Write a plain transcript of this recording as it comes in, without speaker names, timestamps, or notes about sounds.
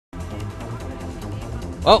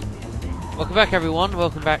Well, welcome back everyone,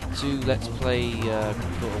 welcome back to Let's Play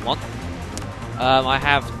Daughter 1. I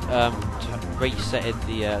have resetted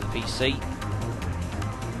the PC.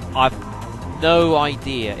 I've no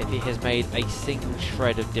idea if it has made a single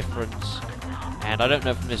shred of difference, and I don't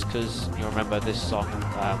know from this because you remember this song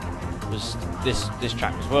was this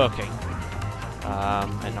track was working,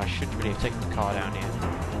 and I shouldn't really have taken the car down here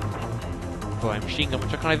for a machine gun,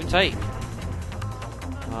 which I can't even take.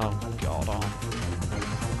 Oh god,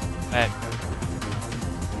 there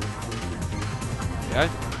we go.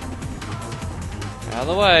 Out of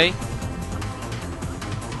the way.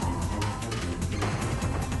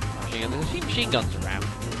 There's a few machine guns around.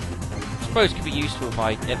 I suppose it could be useful if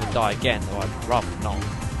I ever die again, though I'd rather not.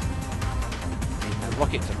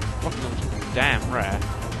 Rocket launchers are damn rare.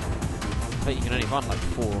 I bet you can only run like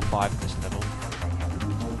 4 or 5 at this level.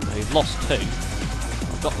 Now, we've lost 2.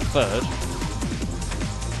 I've got the 3rd.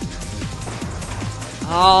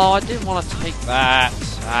 Oh, I didn't want to take that.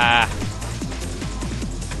 I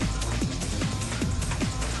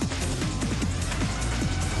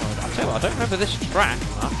tell you what, I don't remember this track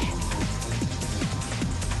much.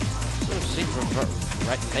 Sort of seems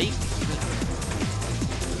red tape.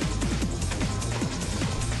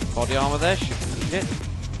 Body armor there, shouldn't need it.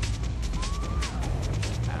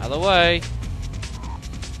 Out of the way.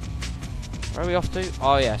 Where are we off to?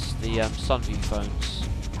 Oh yes, the Sunview phones.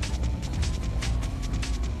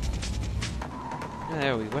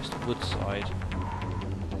 There we West Woodside.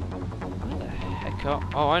 Where the heck are...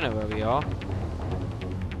 Oh, I know where we are.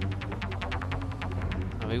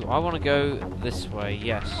 I want to go this way,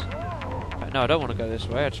 yes. No, I don't want to go this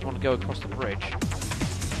way, I just want to go across the bridge.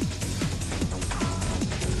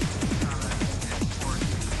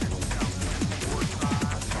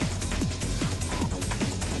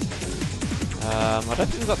 I don't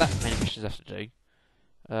think we've got that many missions left to do.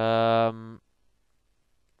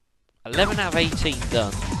 11 out of 18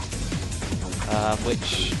 done.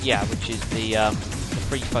 Which is the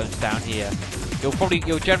 3 phones down here.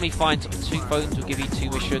 You'll generally find sort of 2 phones will give you 2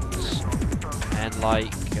 missions, and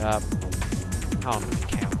like how on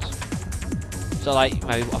count. So like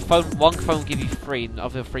maybe one phone will give you 3, and the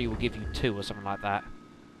other 3 will give you 2 or something like that.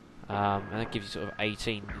 And that gives you sort of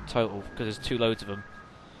 18 in total because there's 2 loads of them.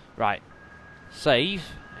 Right, save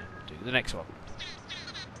and do the next one.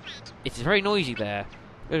 It's very noisy there.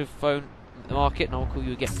 Go to phone market, and I'll call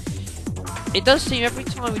you again. It does seem every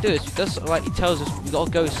time we do this, it does sort of like it tells us we've got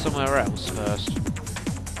to go somewhere else first.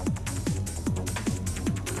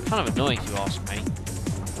 Kind of annoying if you ask me.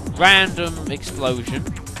 Random explosion.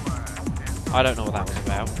 I don't know what that was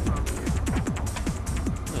about.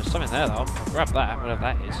 There's something there though. I'll grab that, whatever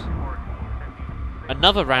that is.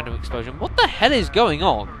 Another random explosion. What the hell is going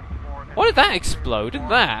on? Why did that explode and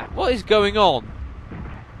that? What is going on?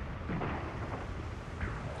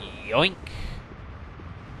 Yoink.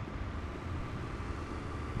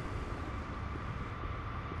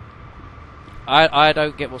 I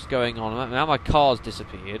don't get what's going on. Now my car's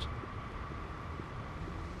disappeared.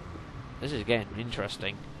 This is again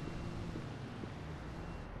interesting.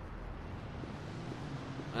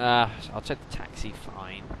 I'll take the taxi,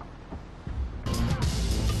 fine.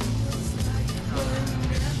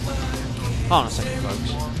 Hold on a second,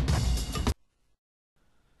 folks.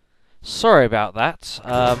 Sorry about that.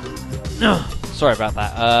 Sorry about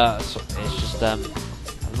that. It's just at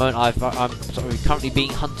the moment I'm sort of currently being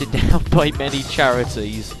hunted down by many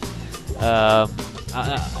charities, and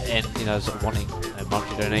you know, sort of wanting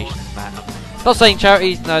monthly donations and that. Not saying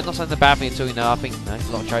charities, no, not saying they're bad for me at all. You know, I think a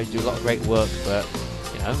lot of charities do a lot of great work, but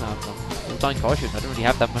you know, I'm full-time college student. I don't really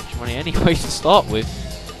have that much money anyway to start with.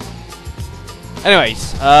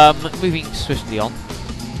 Anyways, moving swiftly on.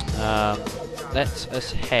 Let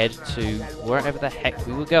us head to wherever the heck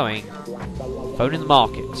we were going. Phone in the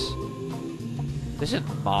market. This isn't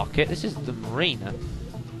the market, this is the marina.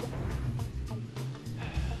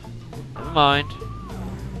 Never mind.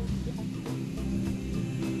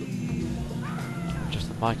 Just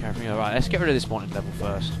the mic everything. Alright, let's get rid of this wanted level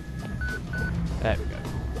first. There we go.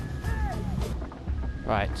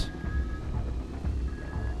 Right.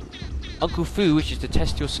 Uncle Fu wishes to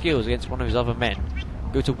test your skills against one of his other men.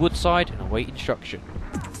 Go to Woodside and await instruction.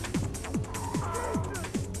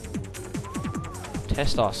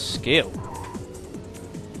 Test our skill.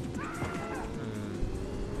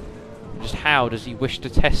 Just how does he wish to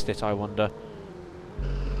test it, I wonder?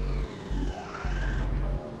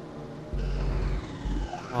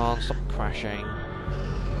 Oh, stop crashing.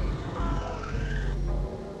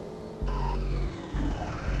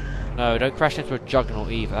 No, don't crash into a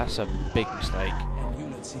juggernaut either, that's a big mistake.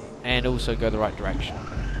 And also go the right direction.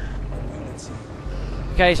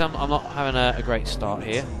 case, I'm not having a great start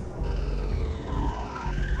here.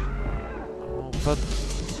 Oh, but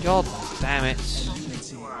God damn it!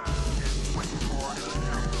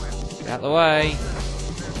 Get out of the way.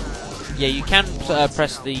 Yeah, you can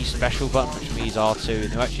press the special button, which means R2,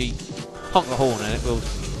 and you actually honk the horn, and it will,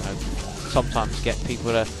 you know, sometimes get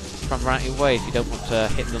people to try and run out your way if you don't want to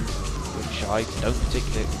hit them, which I don't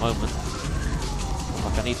particularly at the moment.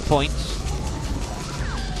 Like I need the points.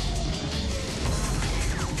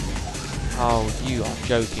 Oh, you are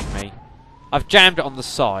joking me. I've jammed it on the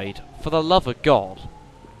side. For the love of God.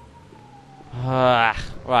 Right,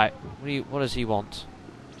 what does he want?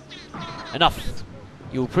 Enough!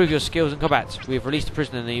 You will prove your skills in combat. We have released a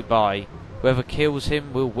prisoner nearby. Whoever kills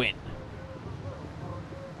him will win.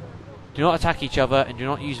 Do not attack each other and do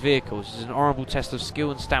not use vehicles. This is an honourable test of skill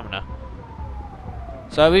and stamina.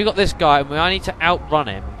 So we've got this guy and I need to outrun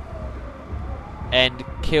him and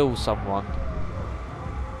kill someone.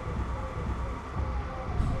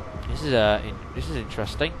 This is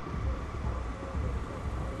interesting.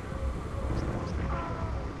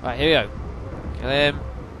 Right, here we go. Kill him.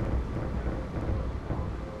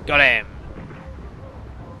 Got him.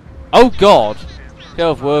 Oh God.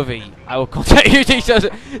 Kill worthy. I will contact you details.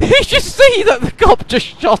 You just see that the cop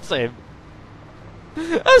just shot him.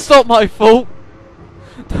 That's not my fault.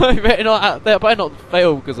 I better not out there, but I not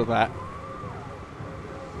fail because of that.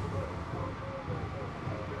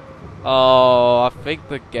 Oh, I think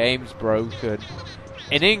the game's broken.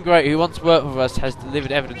 An ingrate who wants to work with us has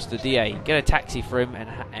delivered evidence to the DA. Get a taxi for him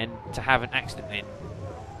and to have an accident in.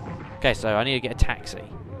 Okay, so I need to get a taxi.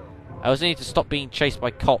 I also need to stop being chased by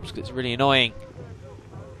cops because it's really annoying.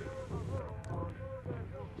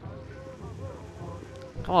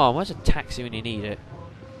 Come on, where's a taxi when you need it?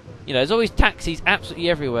 You know, there's always taxis absolutely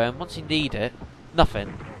everywhere, and once you need it,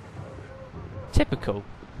 nothing. Typical.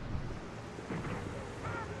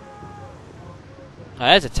 Oh,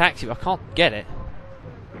 there's a taxi, but I can't get it.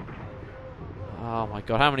 Oh my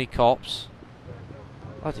God, how many cops?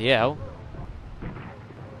 Bloody hell.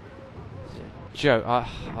 Joke.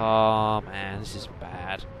 Oh man, this is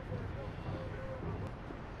bad.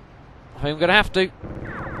 I think I'm gonna have to.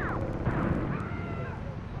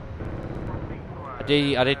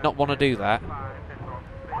 I did not want to do that.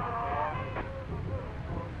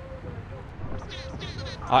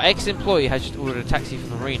 Our ex-employee has just ordered a taxi from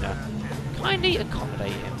the marina. Kindly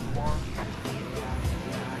accommodate him.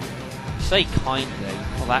 Say kindly,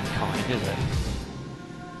 not that kind, is it?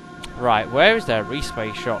 Right, where is there a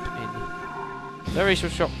respray shop in? Is there a respray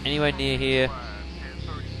shop anywhere near here?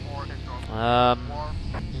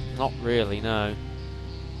 Not really, no.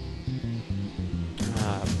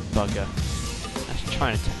 Ah, bugger. That's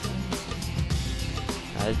Chinatown.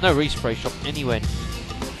 There's no respray shop anywhere.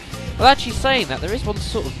 Well, actually saying that, there is one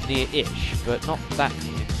sort of near-ish, but not that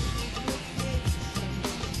near.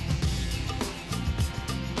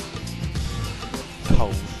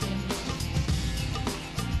 Cold.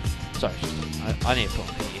 Sorry, I need to put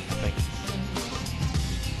on heating, I think.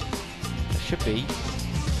 There should be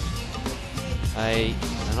a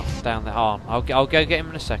not down there. Oh, I'll go get him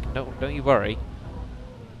in a second. Don't you worry.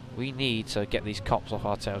 We need to get these cops off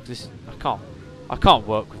our tail because this I can't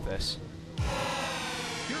work with this.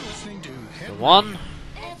 The one.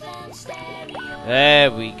 There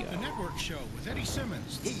we go.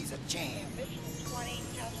 He's a champ.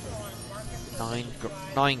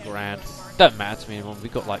 9 grand. Don't matter to me anymore.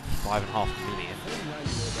 We've got like 5.5 million.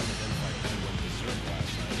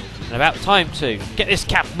 And about time too. Get this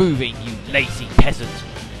cab moving, you lazy peasant.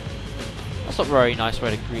 That's not a very nice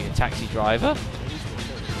way to greet a taxi driver.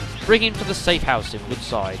 Bring him to the safe house in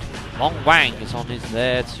Woodside. Long Wang is on his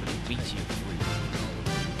there to meet you.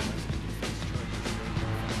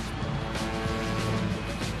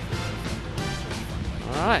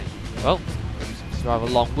 Alright, well, it's rather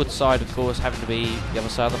long. Woodside, of course, having to be the other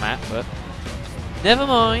side of the map, but never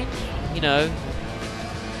mind, you know.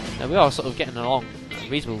 Now, we are sort of getting along a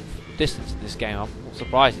reasonable distance in this game. I'm not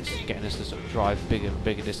surprised it's getting us to sort of drive bigger and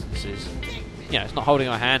bigger distances. You know, it's not holding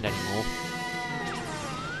our hand anymore.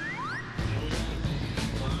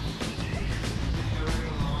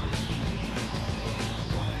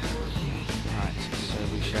 Right, so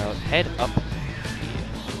we shall head up here.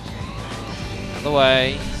 Out of the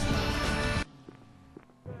way.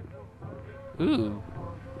 Ooh.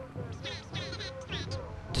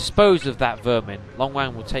 Dispose of that vermin. Long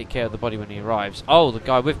Wang will take care of the body when he arrives. Oh, the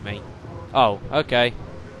guy with me. Oh, okay.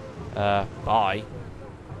 Bye.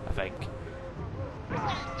 I think.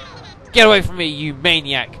 Get away from me, you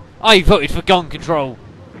maniac! I voted for gun control!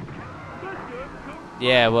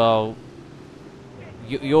 Yeah, well...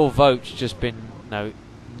 your vote's just been,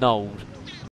 nulled.